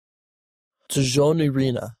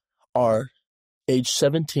Tjohn R., age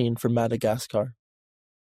 17, from Madagascar.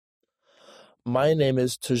 My name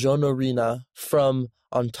is Tjohn from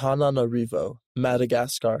Antananarivo,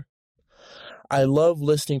 Madagascar. I love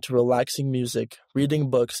listening to relaxing music, reading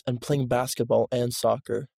books, and playing basketball and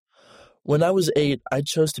soccer. When I was 8, I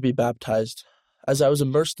chose to be baptized. As I was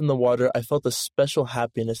immersed in the water, I felt a special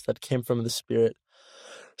happiness that came from the Spirit.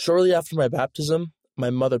 Shortly after my baptism, my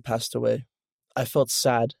mother passed away. I felt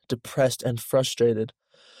sad, depressed, and frustrated.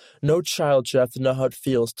 No child should have to know how it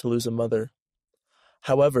feels to lose a mother.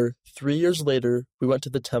 However, 3 years later, we went to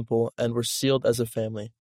the temple and were sealed as a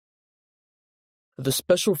family. The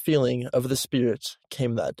special feeling of the Spirit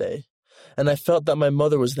came that day, and I felt that my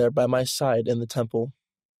mother was there by my side in the temple.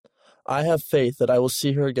 I have faith that I will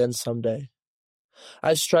see her again someday.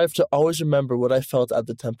 I strive to always remember what I felt at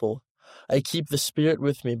the temple. I keep the Spirit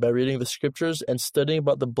with me by reading the scriptures and studying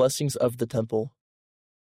about the blessings of the temple.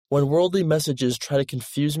 When worldly messages try to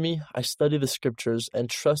confuse me, I study the scriptures and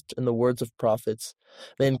trust in the words of prophets.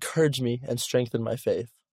 They encourage me and strengthen my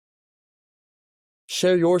faith.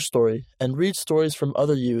 Share your story and read stories from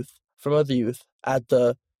other youth at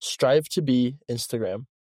the Strive to Be Instagram.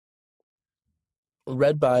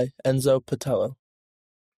 Read by Enzo Patello.